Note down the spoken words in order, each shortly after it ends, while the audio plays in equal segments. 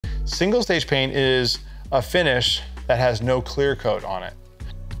Single stage paint is a finish that has no clear coat on it.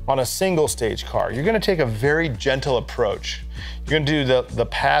 On a single stage car, you're gonna take a very gentle approach. You're gonna do the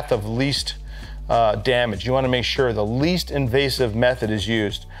path of least damage. You wanna make sure the least invasive method is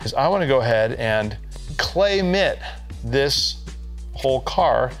used. Because I wanna go ahead and clay mitt this whole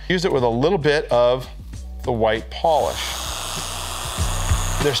car. Use it with a little bit of the white polish.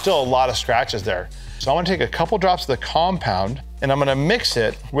 There's still a lot of scratches there. So I'm gonna take a couple drops of the compound and I'm gonna mix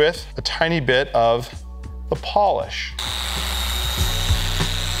it with a tiny bit of the polish.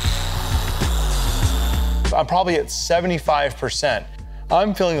 I'm probably at 75%.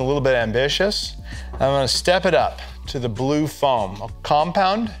 I'm feeling a little bit ambitious. I'm gonna step it up to the blue foam.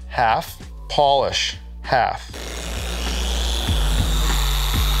 Compound, half, polish, half.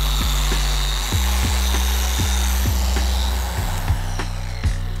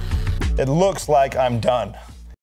 It looks like I'm done.